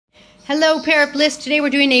Hello, Parrot Bliss. Today we're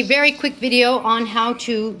doing a very quick video on how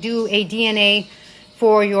to do a DNA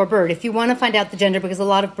for your bird. If you want to find out the gender, because a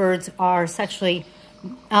lot of birds are sexually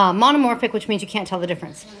monomorphic, which means you can't tell the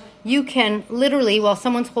difference. You can literally, while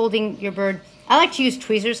someone's holding your bird, I like to use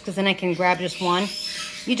tweezers because then I can grab just one.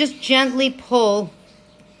 You just gently pull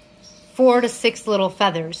 4 to 6 little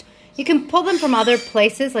feathers. You can pull them from other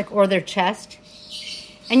places, like or their chest,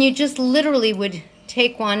 and you just literally would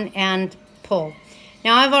take one and pull.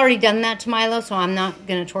 Now, I've already done that to Milo, so I'm not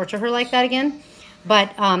going to torture her like that again.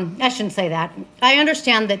 But I shouldn't say that. I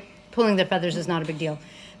understand that pulling the feathers is not a big deal.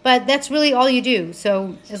 But that's really all you do.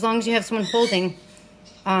 So as long as you have someone holding,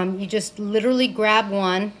 you just literally grab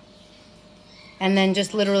one and then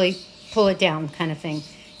just literally pull it down kind of thing.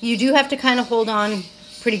 You do have to kind of hold on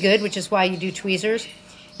pretty good, which is why you do tweezers.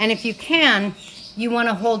 And if you can, you want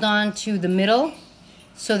to hold on to the middle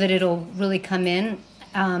so that it'll really come in.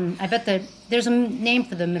 I bet that there's a name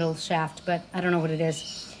for the middle shaft, but I don't know what it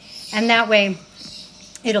is. And that way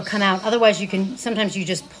it'll come out. Otherwise, sometimes you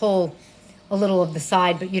just pull a little of the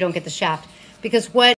side, but you don't get the shaft. Because what